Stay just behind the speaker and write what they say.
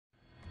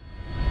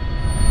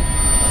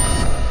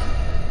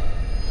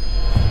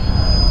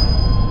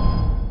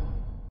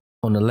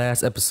On the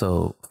last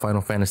episode,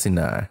 Final Fantasy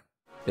IX.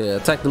 Yeah,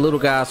 attack the little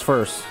guys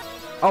first.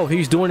 Oh,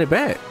 he's doing it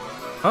back.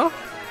 Huh?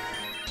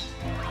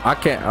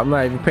 I'm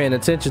not even paying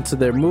attention to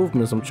their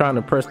movements. I'm trying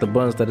to press the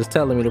buttons that it's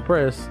telling me to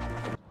press.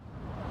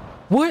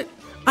 What?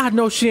 I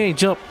know she ain't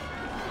jump.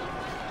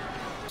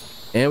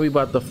 And we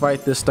about to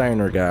fight this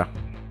Steiner guy.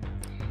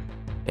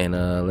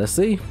 And let's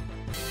see.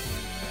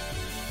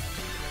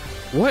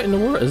 What in the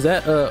world is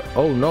that?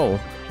 Oh no.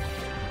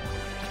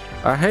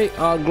 I hate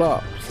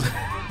Oglops.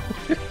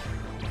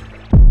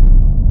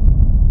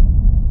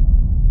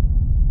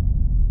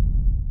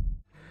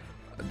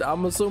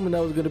 I'm assuming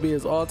that was gonna be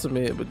his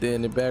ultimate, but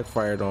then it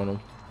backfired on him.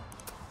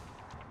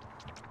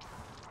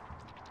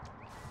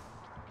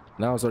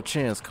 Now's our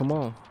chance. Come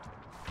on.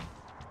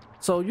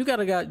 So you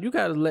gotta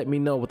let me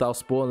know without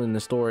spoiling the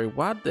story.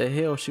 Why the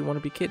hell she want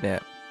to be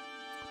kidnapped?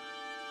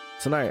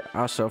 Tonight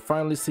I shall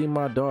finally see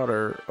my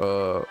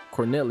daughter,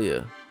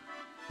 Cornelia,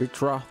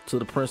 betrothed to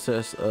the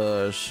Princess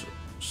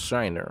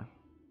Shiner,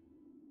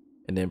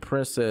 and then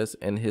Princess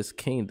and his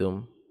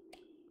kingdom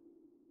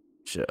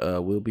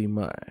will be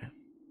mine.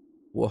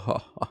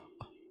 Whoa.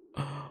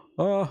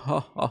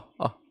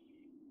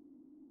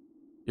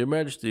 Your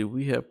Majesty,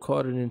 we have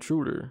caught an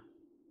intruder.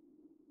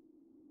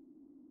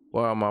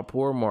 Wow, my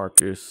poor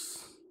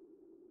Marcus.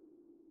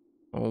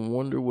 I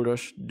wonder what I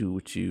should do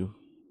with you.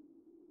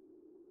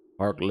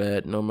 Hark,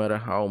 lad, no matter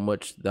how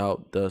much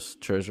thou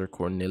dost treasure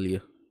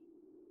Cornelia,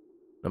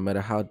 no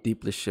matter how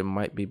deeply she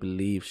might be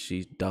believed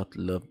she doth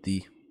love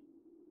thee.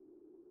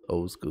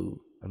 Old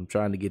school. I'm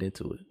trying to get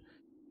into it.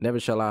 Never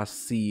shall I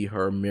see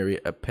her marry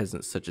a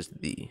peasant such as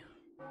thee.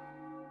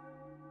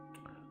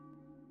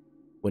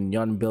 When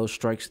yon bell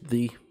strikes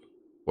thee,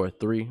 or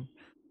 3,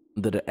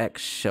 the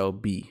axe shall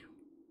be.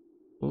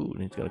 Ooh,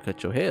 and it's gonna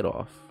cut your head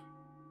off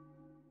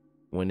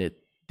when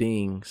it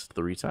dings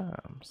 3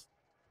 times.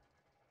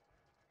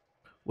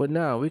 What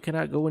now? We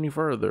cannot go any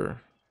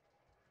further.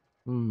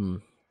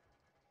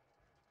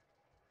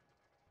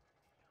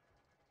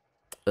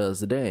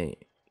 Zidane,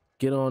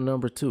 get on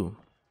number 2.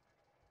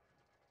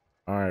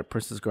 All right,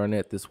 Princess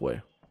Garnet, this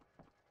way.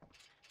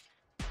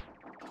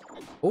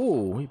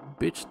 Oh, he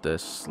bitch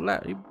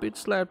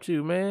slapped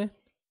you, man.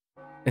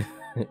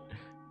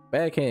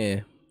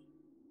 Backhand.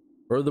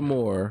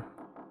 Furthermore,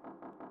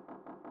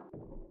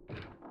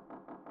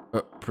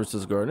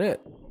 Princess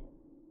Garnet,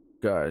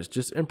 guys,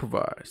 just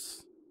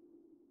improvise.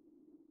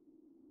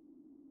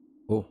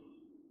 Oh,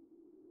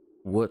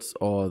 what's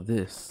all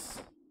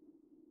this?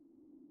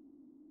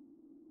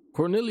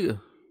 Cornelia.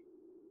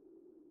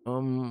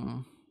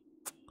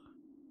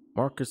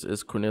 Marcus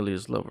is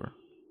Cornelia's lover.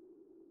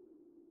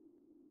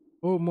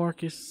 Oh,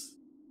 Marcus.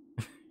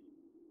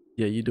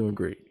 Yeah, you're doing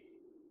great.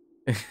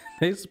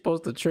 They're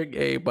supposed to trick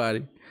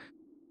everybody.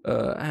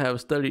 I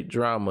have studied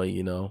drama,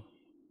 you know.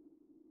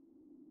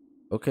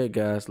 Okay,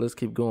 guys, let's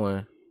keep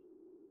going.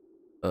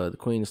 The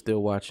queen is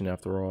still watching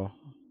after all.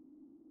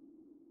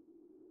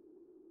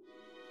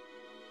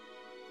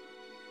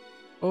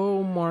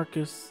 Oh,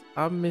 Marcus,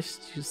 I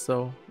missed you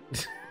so.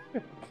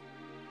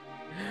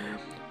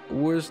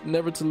 Wish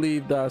never to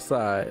leave thy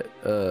side.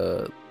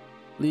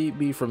 Lead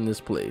me from this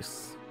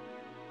place.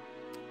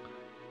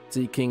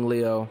 See, King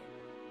Leo,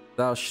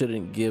 thou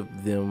shouldn't give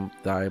them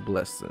thy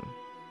blessing.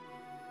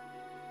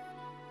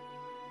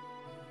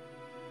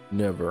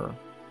 Never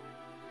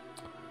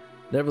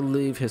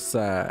leave his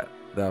side,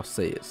 thou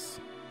sayest.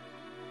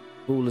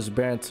 Foolish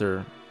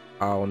banter,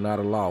 I'll not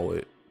allow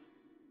it.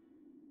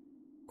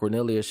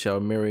 Cornelia shall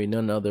marry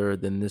none other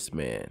than this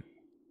man.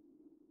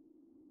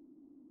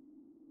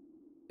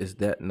 Is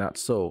that not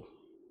so?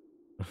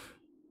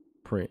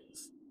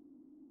 Prince.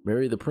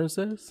 Marry the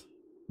princess?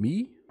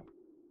 Me?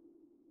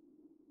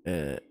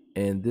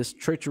 And this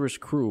treacherous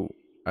crew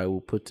I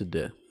will put to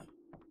death.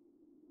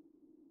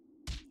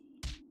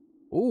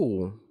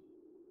 Ooh.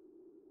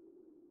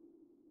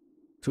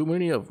 Too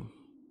many of them.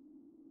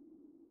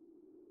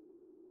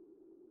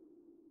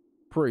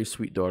 Pray,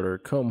 sweet daughter,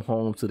 come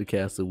home to the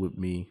castle with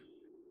me.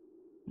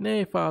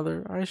 Nay,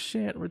 father, I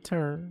shan't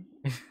return.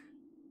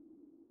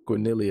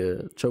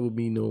 Cornelia, trouble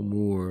me no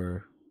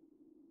more.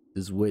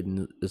 This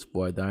wedding is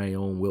for thy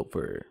own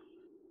welfare.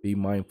 Be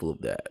mindful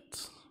of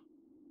that.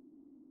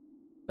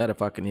 Not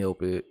if I can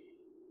help it.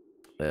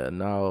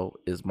 Now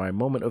is my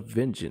moment of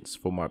vengeance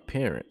for my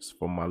parents,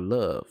 for my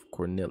love,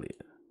 Cornelia.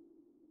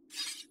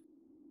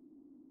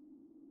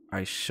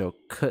 I shall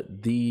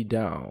cut thee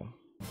down.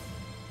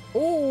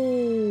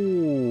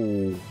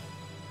 Oh!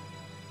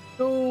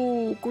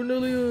 No,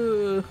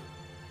 Cornelia!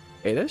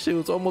 Hey, that shit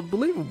was almost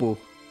believable.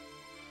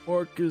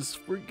 Marcus,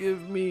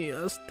 forgive me.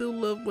 I still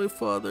love my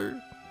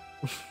father.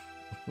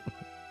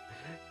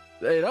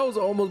 Hey, that was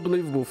almost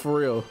believable for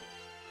real.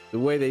 The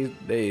way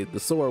the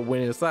sword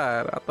went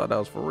inside, I thought that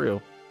was for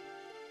real.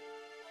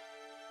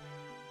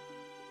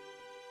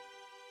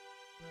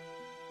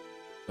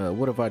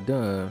 What have I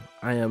done?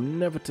 I am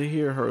never to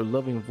hear her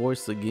loving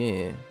voice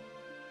again.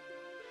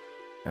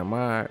 Am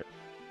I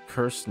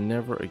cursed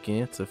never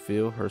again to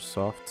feel her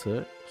soft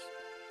touch?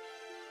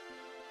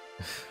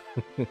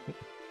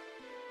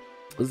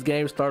 This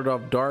game started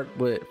off dark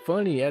but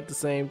funny at the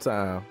same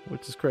time,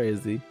 which is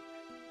crazy.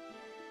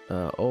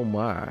 Oh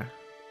my.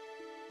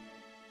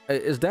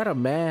 Is that a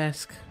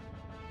mask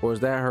or is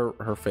that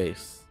her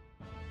face?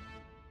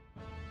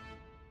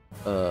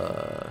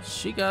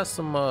 She got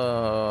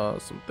some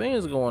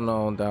things going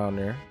on down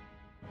there.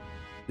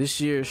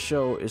 This year's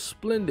show is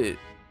splendid.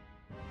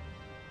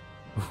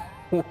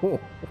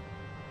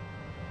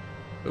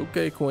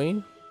 Okay,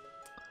 Queen.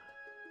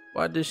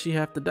 Why did she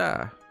have to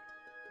die?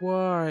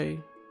 Why?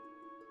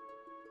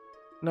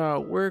 Now,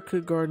 where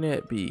could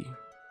Garnet be?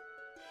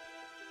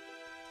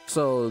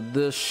 So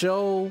the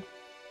show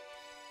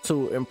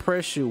to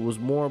impress you was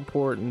more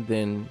important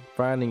than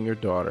finding your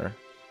daughter.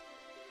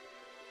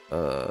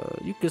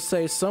 You could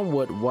say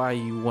somewhat why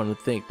you want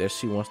to think that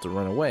she wants to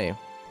run away.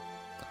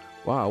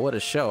 Wow, what a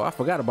show. I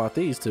forgot about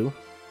these two.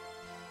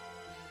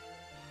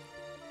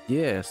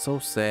 Yeah, so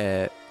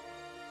sad.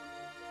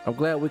 I'm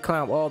glad we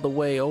climbed all the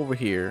way over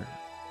here.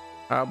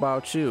 How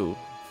about you?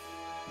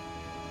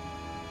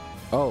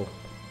 Oh,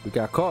 we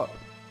got caught.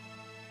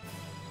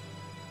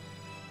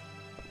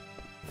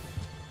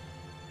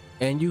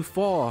 And you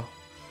fall.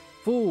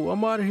 Fool,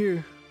 I'm out of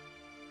here.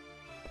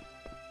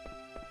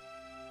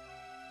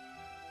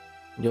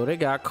 Yo, they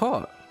got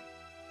caught.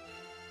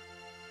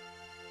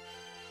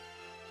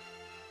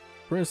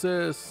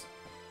 Princess,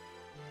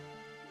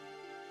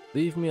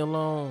 leave me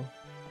alone.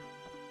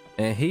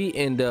 And he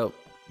ended up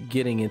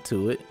getting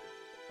into it.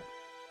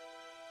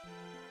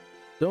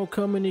 Don't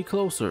come any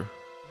closer.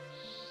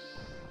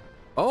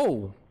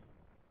 Oh.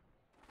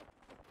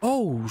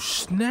 Oh,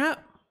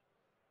 snap.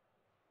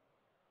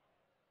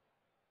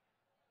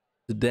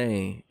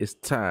 Zidane, it's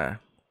time.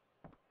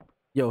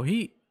 Yo,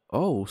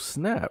 oh,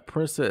 snap.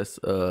 Princess,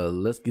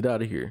 let's get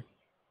out of here.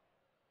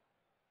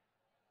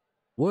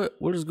 What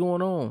is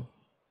going on?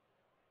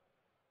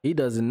 He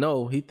doesn't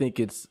know. He think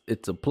it's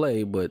a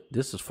play, but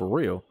this is for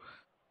real.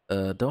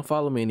 Don't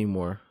follow me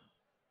anymore.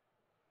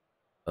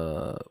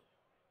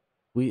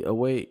 We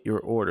await your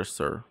order,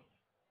 sir.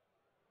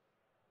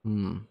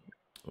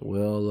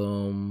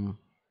 Well,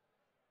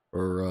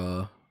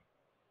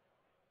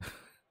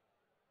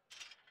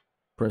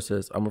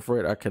 Princess, I'm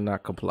afraid I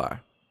cannot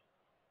comply.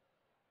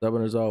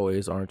 Stubborn as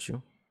always, aren't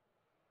you?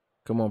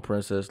 Come on,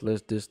 Princess,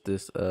 let's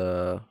this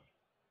and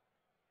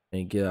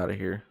get out of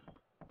here.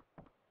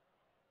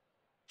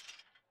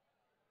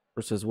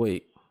 Princess,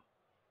 wait.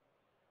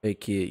 Hey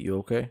kid, you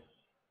okay?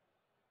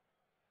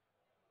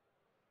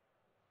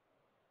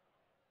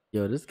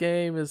 Yo, this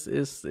game is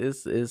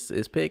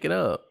picking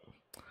up.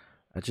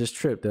 I just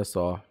tripped, that's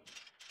all.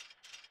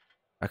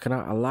 I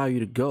cannot allow you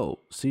to go.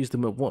 Seize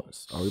them at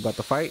once. Are we about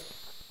to fight?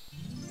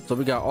 So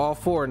we got all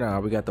four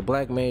now. We got the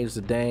Black Mage,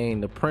 the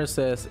Dane, the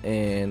Princess,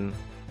 and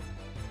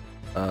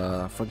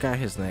forgot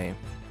his name.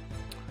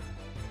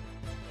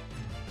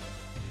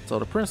 So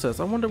the Princess,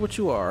 I wonder what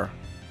you are.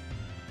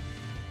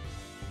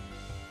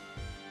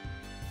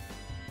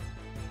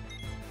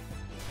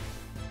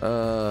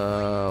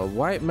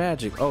 White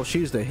magic. Oh,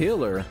 she's the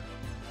healer.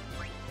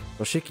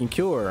 So she can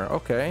cure.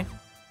 Okay.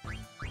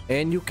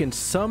 And you can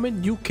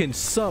summon.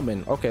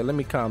 Okay, let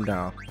me calm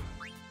down.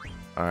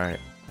 All right.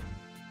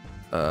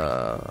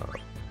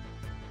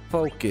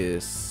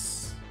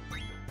 Focus.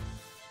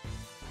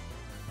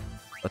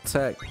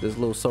 Attack this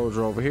little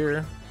soldier over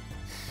here.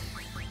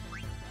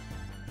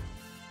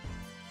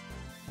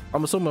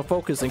 I'm assuming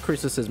focus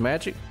increases his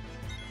magic.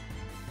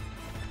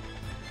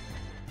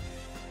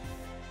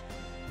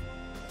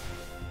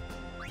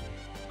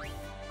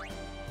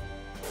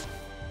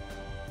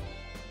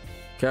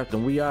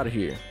 Captain, we out of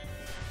here.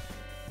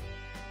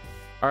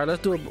 All right,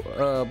 let's do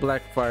a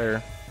black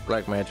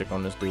magic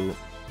on this dude.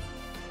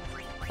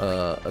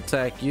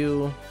 Attack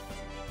you.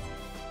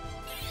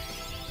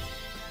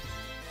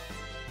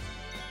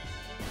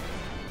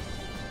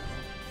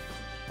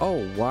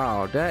 Oh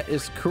wow, that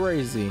is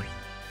crazy.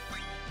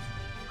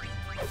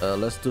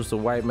 Let's do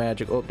some white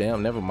magic. Oh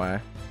damn, never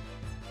mind.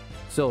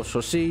 So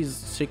she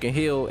can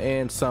heal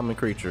and summon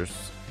creatures,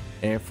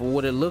 and for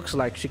what it looks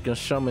like, she can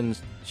summon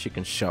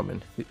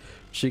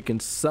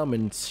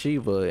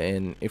Shiva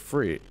and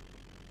Ifrit.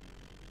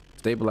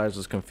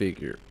 Stabilizers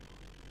configured.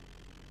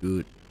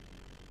 Good.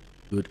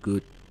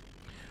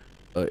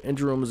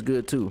 Engine room is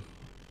good too.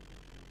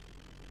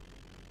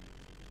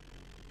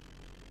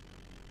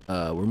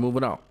 We're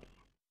moving on.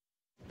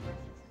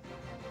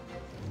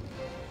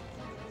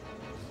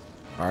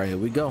 All right, here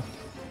we go.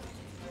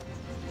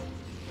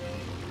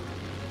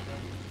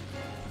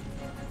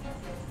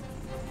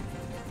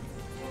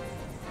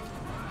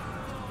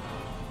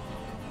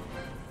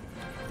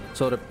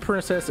 So the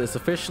princess is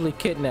officially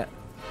kidnapped.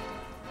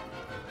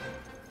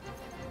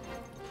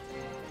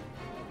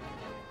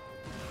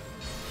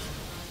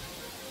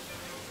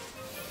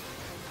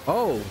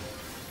 Oh,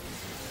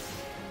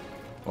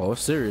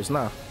 it's serious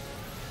now.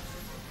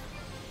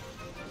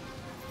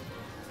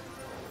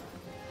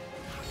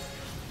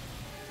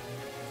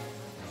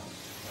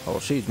 Oh,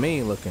 she's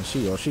mean looking.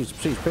 She's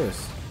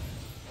pissed.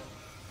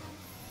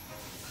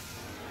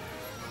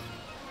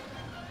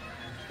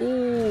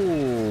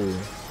 Ooh.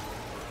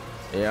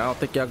 Yeah, I don't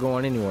think y'all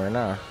going anywhere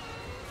now.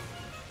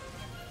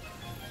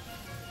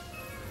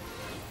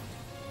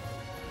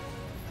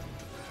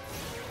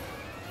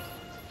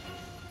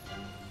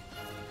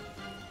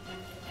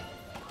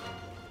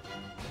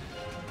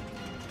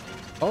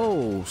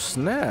 Oh,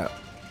 snap.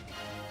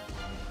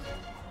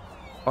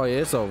 Oh, yeah,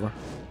 it's over.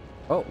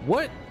 Oh,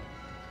 what?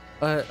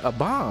 A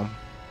bomb.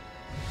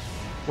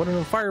 What are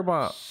them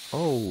firebomb?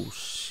 Oh,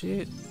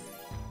 shit.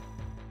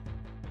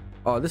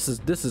 Oh, this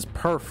is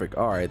perfect.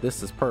 All right,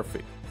 this is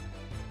perfect.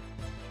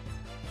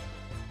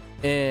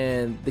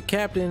 And the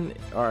captain,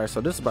 all right,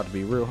 so this is about to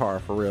be real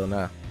hard for real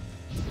now.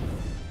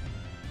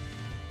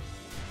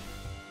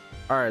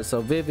 All right,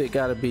 so Vivid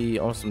got to be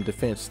on some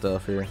defense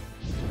stuff here.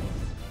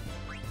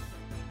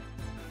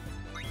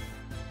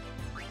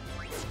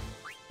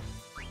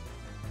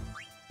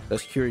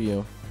 Let's cure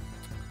you.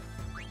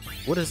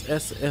 What is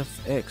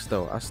FFIX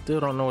though? I still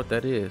don't know what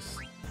that is.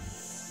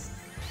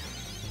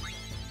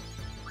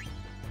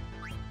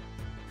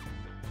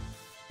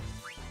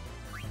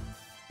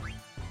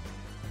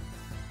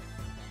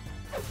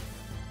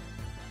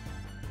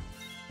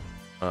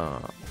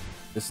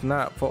 It's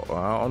not for,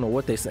 I don't know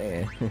what they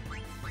saying.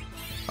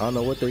 I don't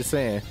know what they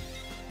saying.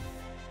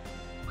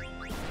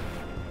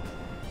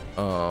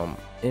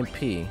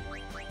 MP.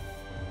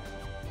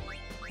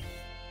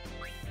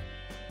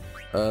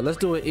 Let's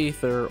do an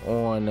ether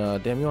on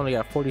damn, you only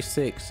got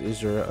 46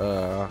 is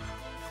your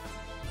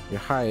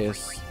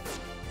highest,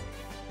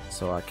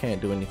 so I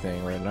can't do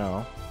anything right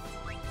now.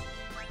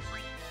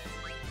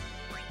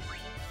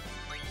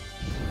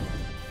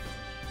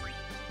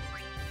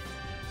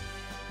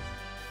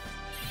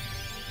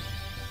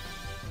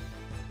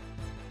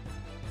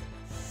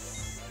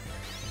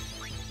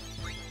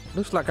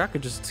 Looks like I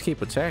could just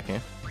keep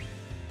attacking,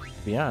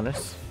 to be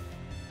honest.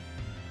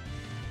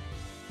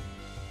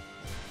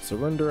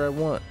 Surrender at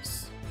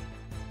once.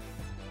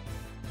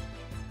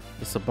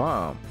 It's a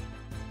bomb.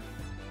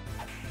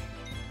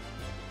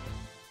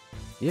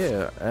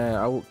 Yeah,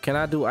 and can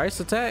I do ice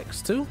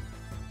attacks too?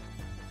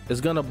 It's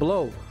gonna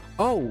blow.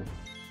 Oh,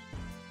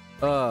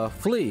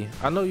 flee.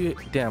 I know you.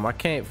 Damn, I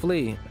can't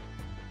flee.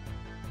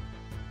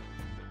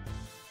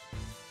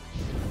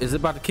 Is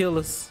it about to kill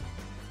us?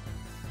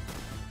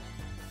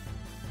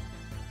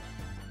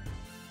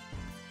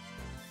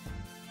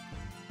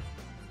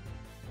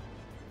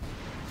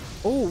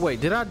 Oh wait,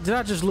 did I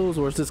just lose,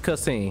 or is this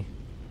cutscene?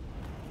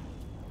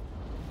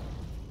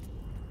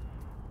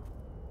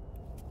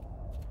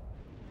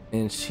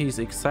 And she's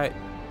excited.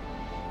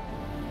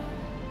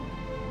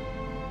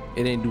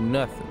 It didn't do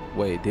nothing.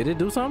 Wait, did it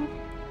do something?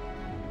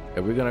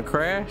 Are we gonna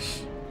crash,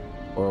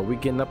 or are we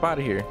getting up out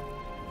of here?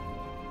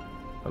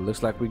 It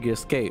looks like we get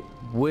escaped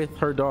with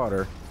her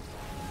daughter.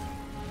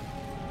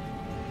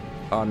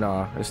 Oh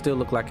no, it still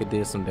looked like it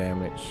did some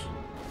damage.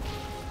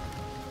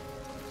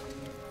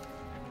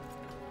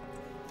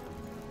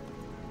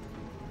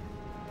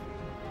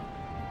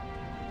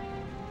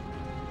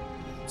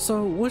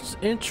 So what's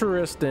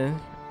interesting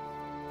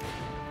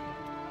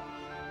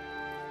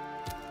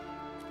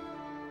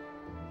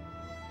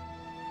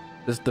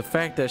is the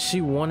fact that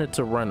she wanted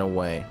to run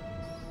away.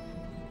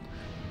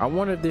 I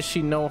wonder, did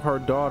she know her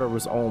daughter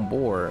was on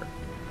board?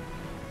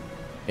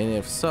 And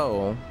if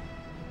so,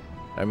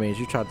 that means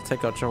you tried to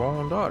take out your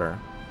own daughter.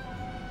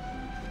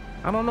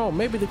 I don't know,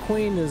 maybe the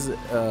queen is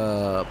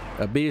a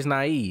biz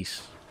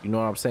naive, you know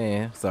what I'm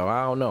saying? So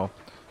I don't know.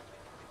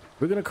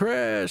 We're gonna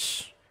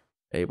crash.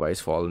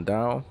 Everybody's falling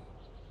down.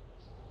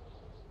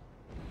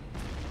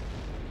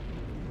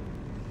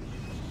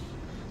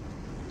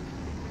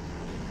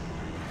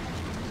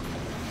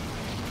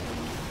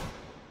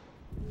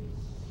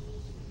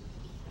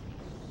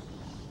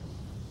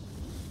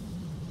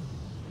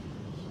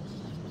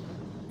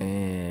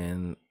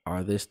 And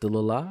are they still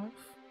alive?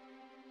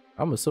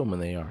 I'm assuming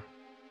they are.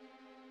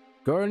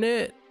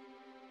 Garnet,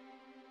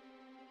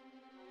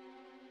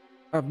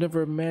 I've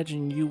never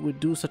imagined you would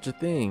do such a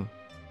thing.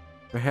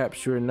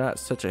 Perhaps you're not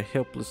such a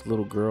helpless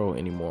little girl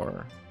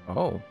anymore.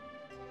 Oh.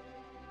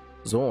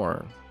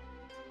 Zorn.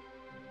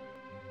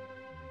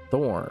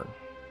 Thorn.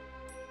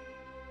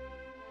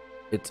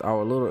 It's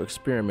our little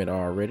experiment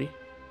already.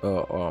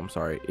 I'm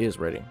sorry, is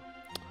ready.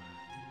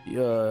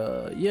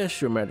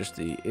 Yes, your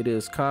majesty. It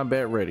is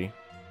combat ready.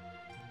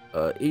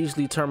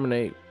 Easily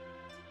terminate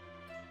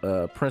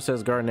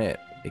Princess Garnet.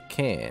 It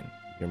can,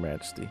 your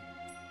majesty.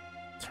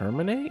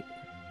 Terminate?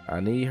 I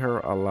need her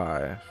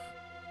alive.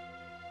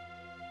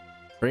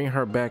 Bring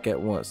her back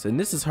at once. And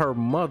this is her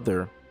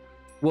mother.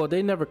 Well,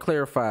 they never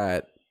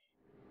clarified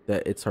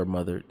that it's her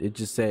mother. It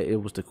just said it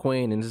was the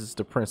queen and this is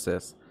the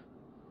princess.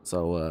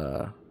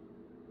 So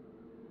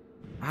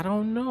I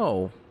don't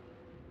know.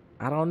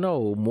 I don't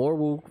know. More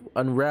will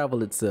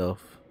unravel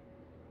itself.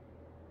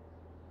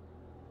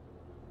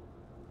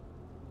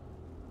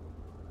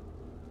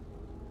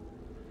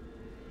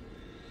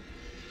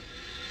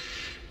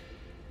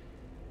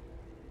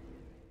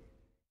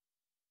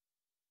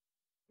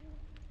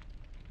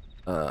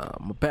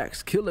 My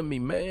back's killing me,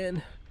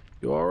 man.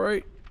 You all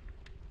right?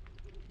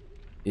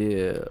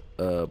 Yeah,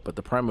 but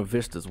the Prima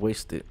Vista's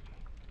wasted.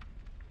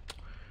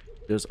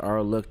 There's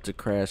our luck to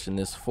crash in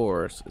this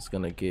forest. It's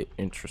gonna get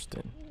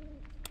interesting.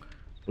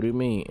 What do you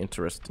mean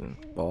interesting,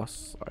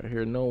 boss? I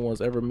hear no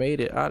one's ever made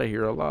it out of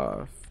here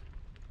alive.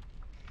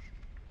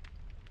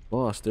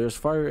 Boss, there's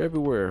fire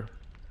everywhere.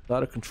 It's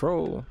out of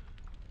control.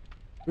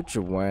 Quit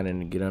your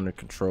whining and get under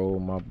control,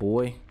 my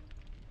boy.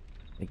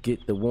 And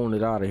get the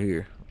wounded out of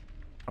here.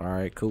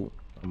 Alright, cool.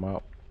 I'm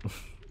out.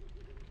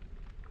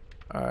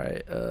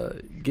 Alright,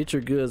 get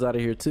your goods out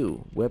of here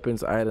too.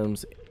 Weapons,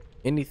 items,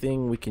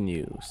 anything we can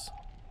use.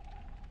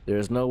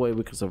 There's no way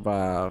we can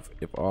survive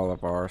if all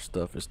of our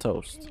stuff is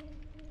toast.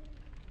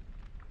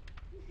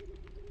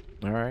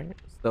 Alright,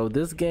 so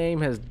this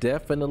game has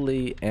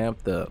definitely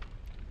amped up.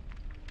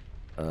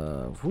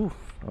 Whew,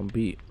 I'm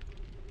beat.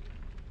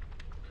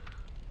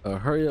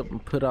 Hurry up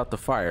and put out the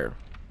fire.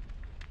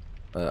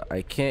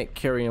 I can't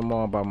carry them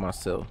all by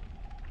myself.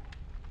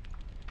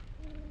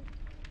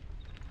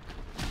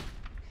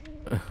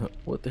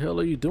 What the hell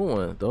are you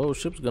doing? The whole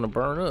ship's gonna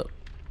burn up.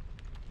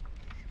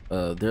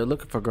 They're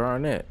looking for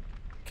Garnet.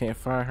 Can't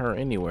find her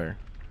anywhere.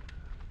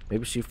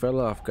 Maybe she fell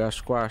off, got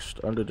squashed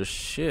under the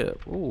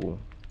ship. Ooh.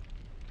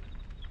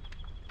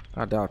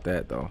 I doubt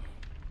that though.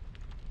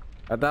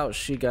 I doubt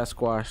she got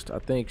squashed. I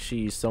think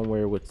she's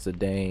somewhere with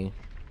Zidane.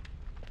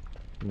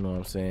 You know what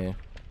I'm saying?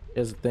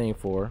 There's a thing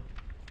for her.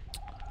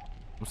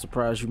 I'm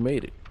surprised you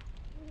made it.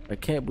 I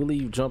can't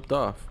believe you jumped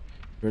off.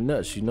 You're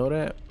nuts, you know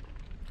that?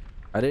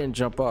 I didn't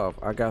jump off.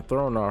 I got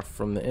thrown off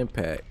from the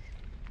impact.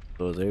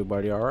 So is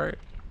everybody alright?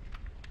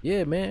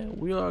 Yeah, man,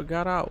 we all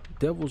got out.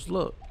 Devil's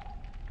luck.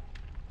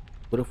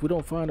 But if we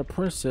don't find a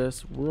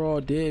princess, we're all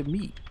dead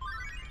meat.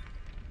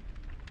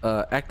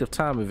 Active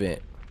time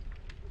event.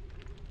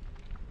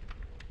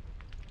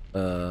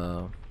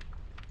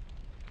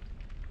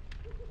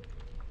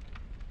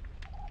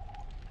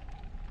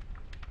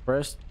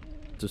 Press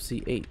to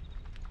see 8.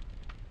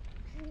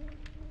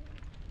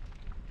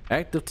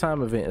 Active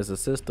time event is a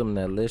system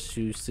that lets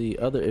you see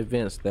other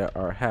events that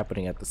are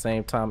happening at the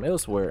same time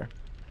elsewhere.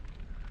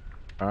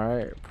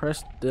 Alright,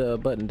 press the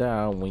button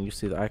down when you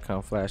see the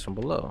icon flashing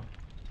below.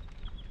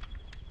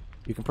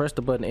 You can press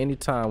the button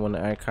anytime when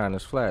the icon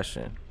is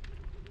flashing.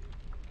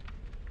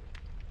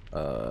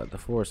 The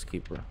Forest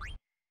Keeper.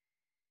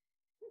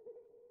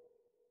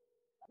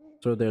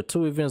 So there are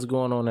 2 events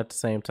going on at the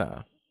same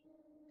time.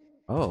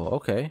 Oh,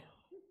 okay.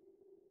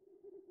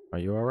 Are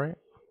you alright?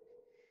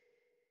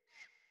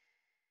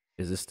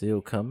 Is it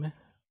still coming?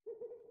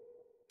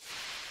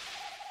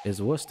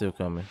 Is what still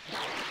coming?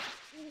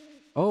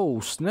 Oh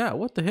snap,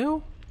 what the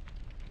hell?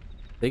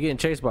 They getting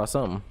chased by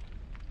something.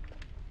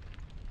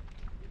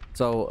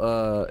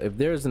 So if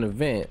there's an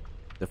event,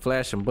 the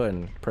flashing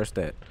button, press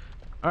that.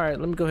 Alright,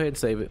 let me go ahead and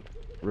save it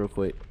real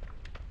quick.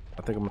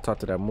 I think I'm gonna talk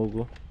to that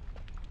Moogle.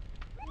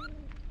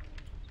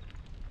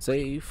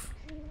 Save.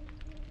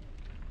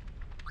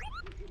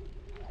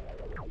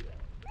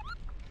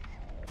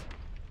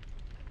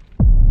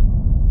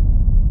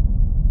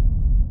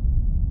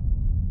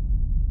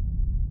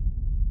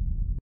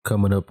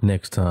 Coming up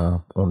next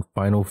time on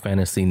Final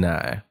Fantasy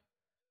IX.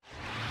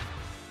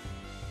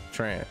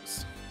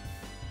 Trance.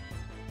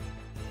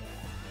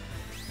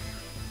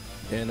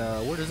 And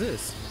what is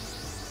this?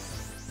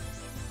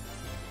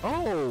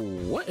 Oh,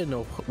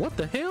 what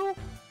the hell?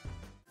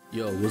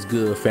 Yo, what's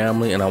good,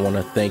 family? And I want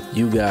to thank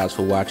you guys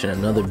for watching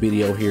another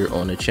video here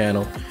on the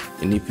channel.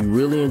 And if you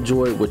really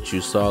enjoyed what you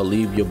saw,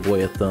 leave your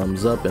boy a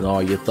thumbs up and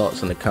all your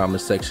thoughts in the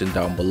comment section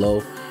down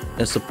below.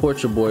 And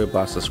support your boy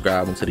by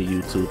subscribing to the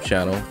YouTube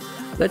channel.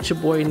 Let your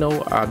boy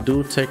know I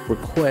do take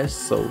requests,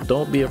 so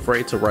don't be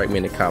afraid to write me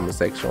in the comment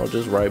section or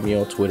just write me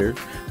on Twitter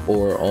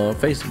or on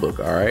Facebook,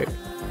 alright?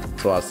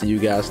 So I'll see you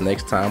guys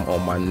next time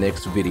on my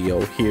next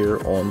video here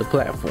on the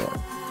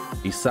platform.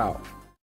 Peace out.